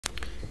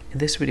In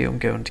this video, I'm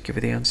going to give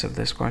you the answer of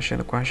this question.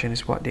 The question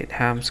is, what did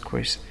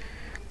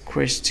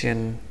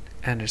Christian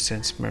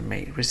Andersen's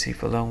mermaid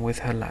receive along with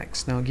her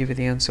legs? Now I'll give you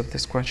the answer of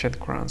this question. The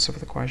correct answer of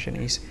the question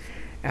is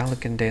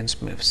elegant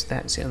dance moves.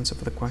 That's the answer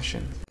for the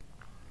question.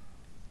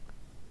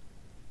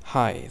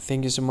 Hi,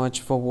 thank you so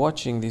much for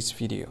watching this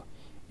video.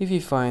 If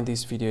you find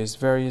this video is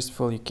very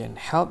useful, you can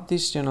help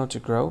this channel to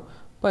grow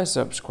by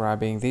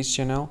subscribing this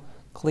channel.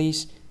 Click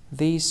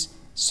this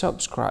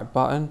subscribe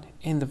button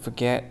and don't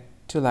forget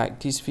to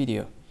like this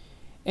video.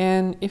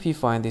 And if you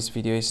find this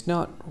video is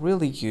not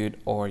really good,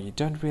 or you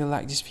don't really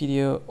like this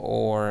video,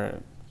 or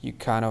you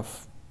kind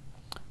of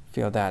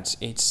feel that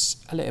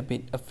it's a little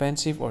bit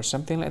offensive or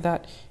something like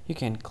that, you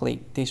can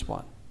click this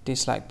one,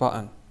 dislike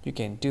button. You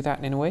can do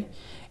that anyway.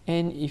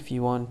 And if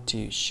you want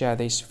to share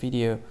this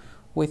video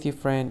with your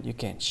friend, you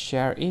can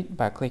share it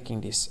by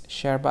clicking this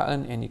share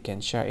button, and you can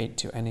share it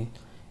to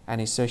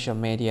any social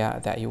media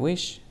that you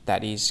wish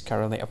that is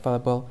currently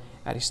available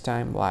at this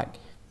time, like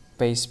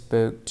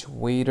Facebook,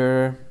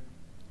 Twitter,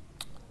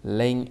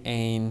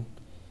 LinkedIn,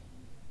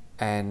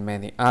 and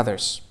many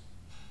others,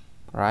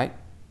 right?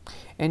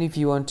 And if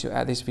you want to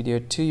add this video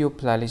to your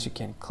playlist, you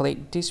can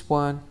click this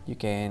one. You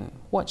can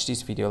watch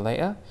this video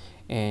later,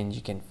 and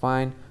you can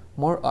find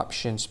more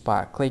options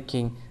by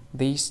clicking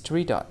these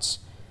three dots.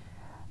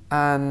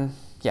 And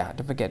yeah,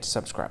 don't forget to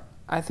subscribe.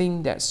 I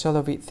think that's all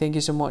of it. Thank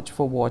you so much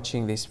for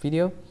watching this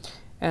video,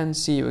 and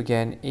see you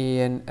again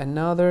in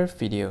another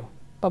video.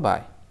 Bye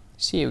bye.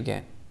 See you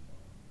again.